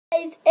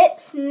Guys,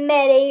 it's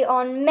Maddie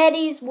on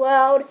Maddie's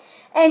World,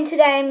 and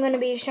today I'm going to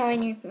be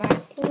showing you my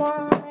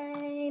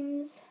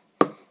slimes.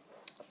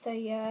 So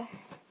yeah,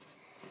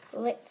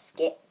 let's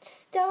get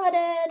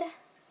started.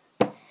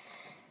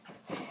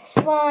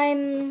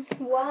 Slime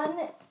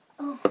 1.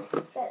 Oh,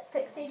 that's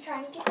Pixie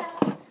trying to get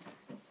out.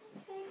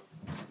 Okay.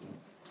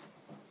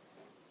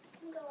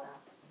 Go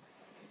out.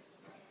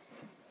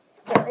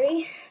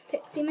 Sorry,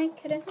 Pixie, my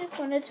kitten just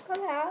wanted to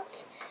go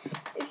out.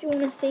 If you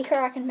want to see her,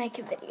 I can make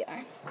a video.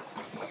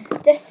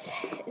 This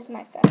is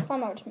my first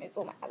slime. I'll just move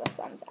all my other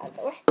slimes out of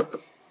the way.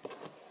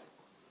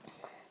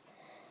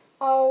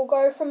 I'll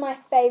go from my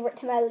favourite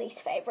to my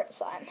least favourite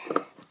slime.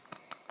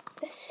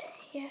 This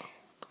here.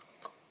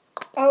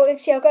 Oh,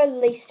 actually, I'll go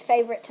least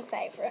favourite to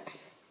favourite.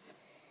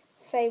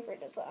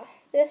 Favourite is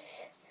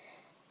this.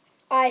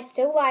 I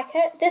still like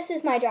it. This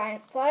is my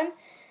giant slime.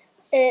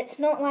 It's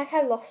not like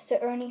I lost it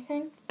or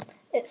anything.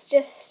 It's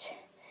just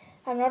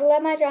I'm not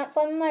allowed my giant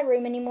slime in my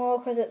room anymore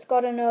because it's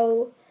got to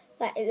know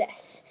like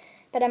this.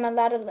 But I'm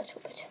allowed a little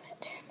bit of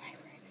it in my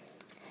room.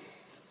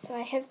 So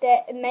I have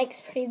that. It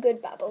makes pretty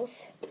good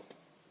bubbles.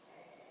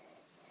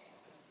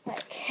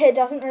 Like, it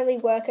doesn't really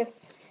work if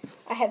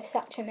I have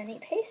such a mini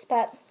piece,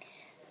 but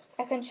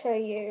I can show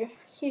you.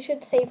 You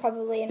should see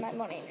probably in my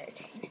morning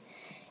routine.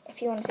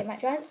 If you want to see my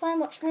giant slime,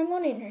 watch my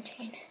morning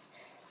routine.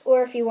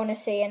 Or if you want to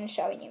see and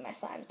showing you my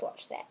slimes,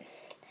 watch that.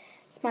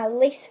 It's my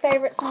least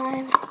favourite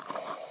slime.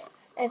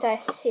 As I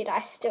said,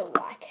 I still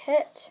like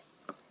it.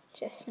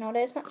 Just not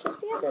as much as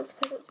the others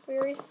because it's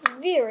very,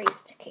 very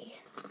sticky.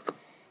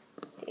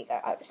 There you go.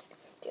 I'll just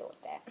deal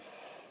with that.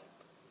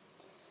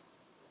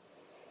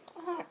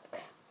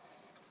 Arc.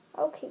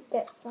 I'll keep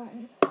that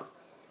slime.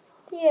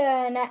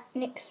 Yeah,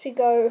 next we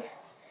go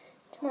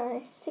to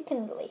my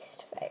second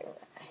least favourite.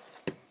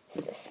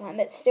 It's this slime.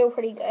 It's still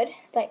pretty good.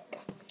 Like,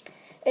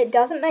 it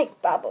doesn't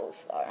make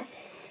bubbles though.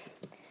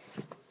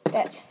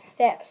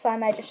 That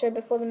slime I just showed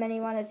before, the mini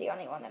one, is the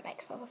only one that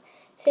makes bubbles.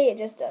 See, it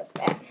just does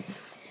that.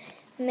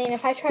 I mean,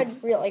 if I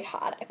tried really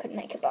hard, I could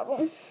make a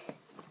bubble.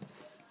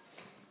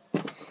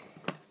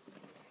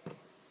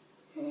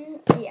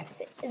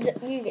 Yes,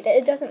 you get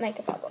it. It doesn't make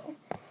a bubble.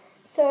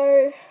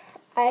 So,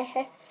 I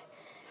have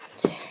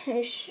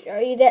to show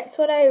you. That's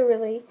what I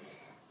really...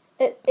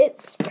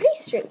 It's pretty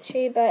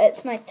stretchy, but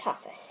it's my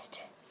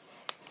toughest.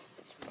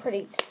 It's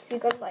pretty... You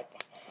got to, like...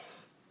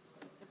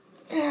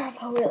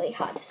 pull really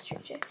hard to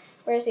stretch it.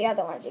 Whereas the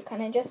other ones, you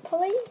kind of just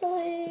pull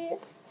easily.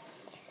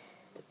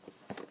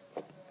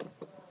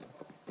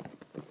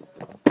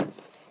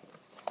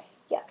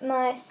 Yeah,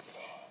 my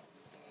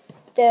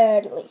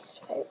third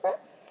least favourite.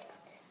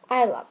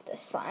 I love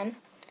this slime.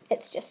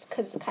 It's just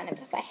because kind of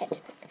if I had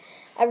to pick.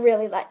 I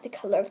really like the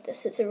colour of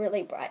this. It's a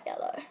really bright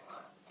yellow.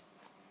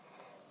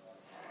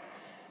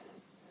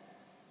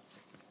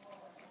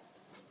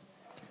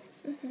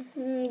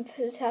 This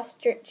is how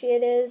stretchy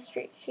it is.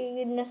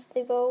 Stretchiness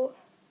level.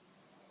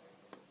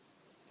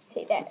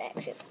 See, that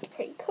actually looks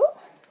pretty cool.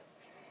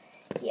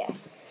 Yeah.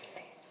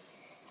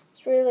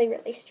 It's really,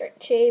 really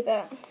stretchy,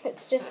 but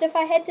it's just if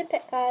I had to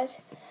pick, guys.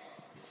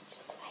 It's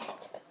just if I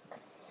had to pick.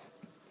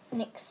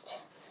 Next,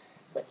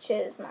 which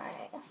is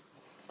my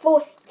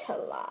fourth to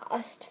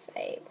last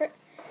favourite,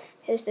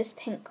 is this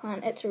pink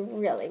one. It's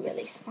really,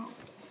 really small.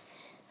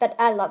 But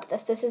I love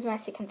this. This is my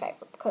second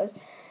favourite because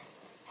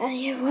I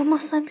only have one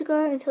more slime to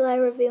go until I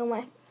reveal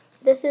my...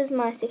 This is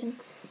my second.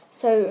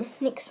 So,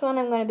 next one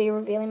I'm going to be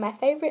revealing my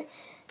favourite.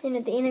 And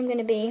at the end I'm going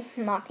to be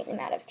marking them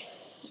out of 10.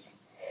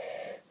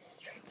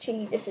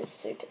 Stretchy. This is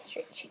super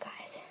stretchy,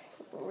 guys.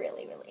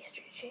 Really, really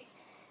stretchy.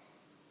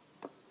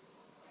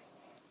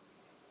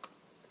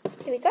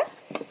 Here we go.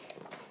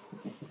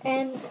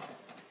 And,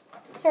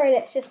 sorry,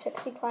 that's just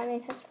Pixie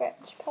climbing her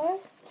scratch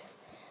post.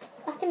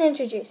 I can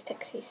introduce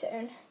Pixie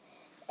soon.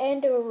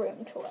 And do a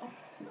room tour.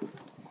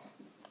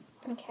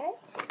 Okay.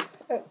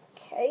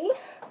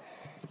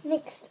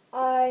 Next,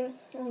 I'm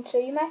going to show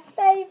you my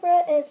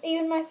favourite, and it's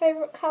even my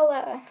favourite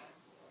colour.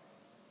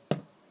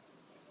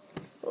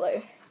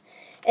 Blue.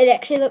 It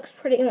actually looks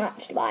pretty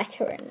much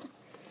lighter in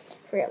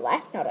real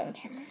life, not on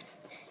camera.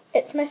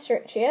 It's my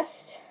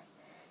stretchiest,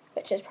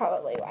 which is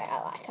probably why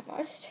I like it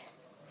most.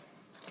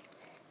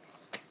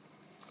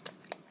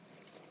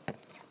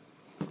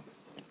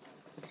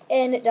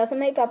 And it doesn't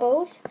make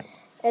bubbles.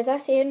 As I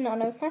said,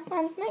 none of my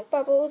slimes make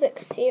bubbles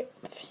except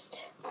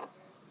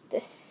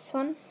this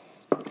one,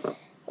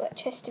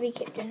 which has to be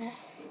kept in a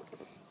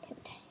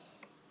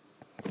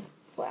container.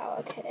 Wow,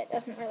 okay, that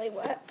doesn't really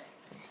work.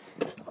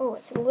 Oh,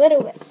 it's a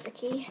little bit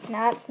sticky.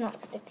 No, it's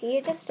not sticky.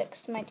 It just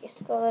sticks to my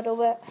desk a little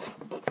bit.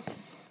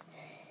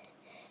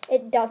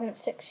 It doesn't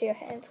stick to your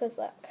hands because,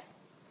 look,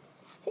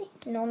 see,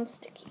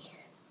 non-sticky.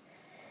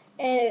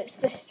 And it's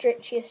the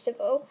stretchiest of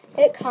all.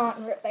 It can't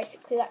rip,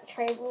 basically. Like,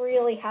 try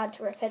really hard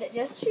to rip it. It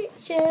just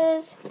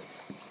stretches.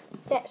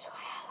 That's why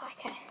I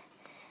like it.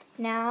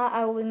 Now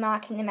I will be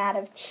marking them out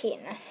of 10.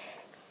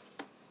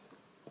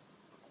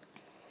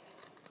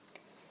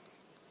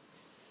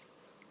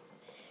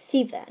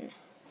 7.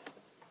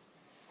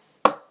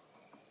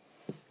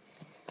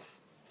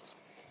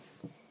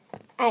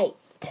 8.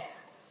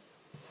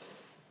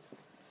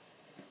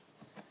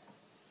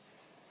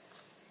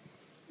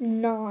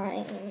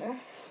 9.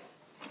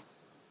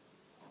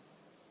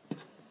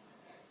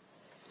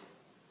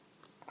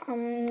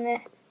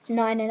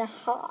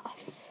 9.5.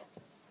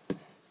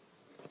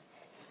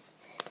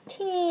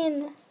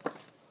 10.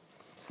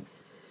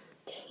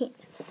 10.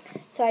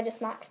 So I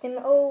just marked them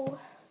all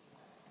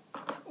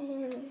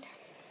and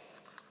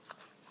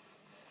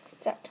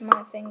stuck to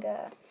my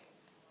finger.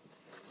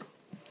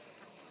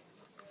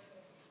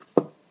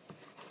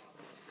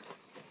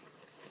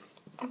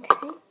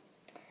 Okay.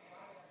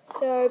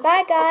 So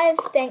bye guys,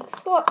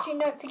 thanks for watching.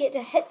 Don't forget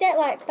to hit that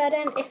like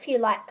button if you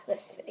like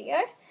this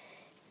video.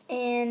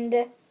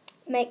 And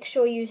make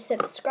sure you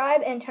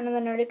subscribe and turn on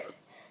the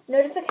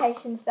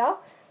notifications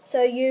bell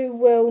so you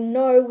will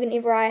know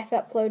whenever I have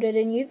uploaded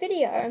a new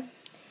video.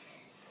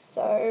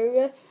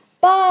 So,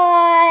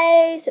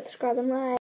 bye! Subscribe and like.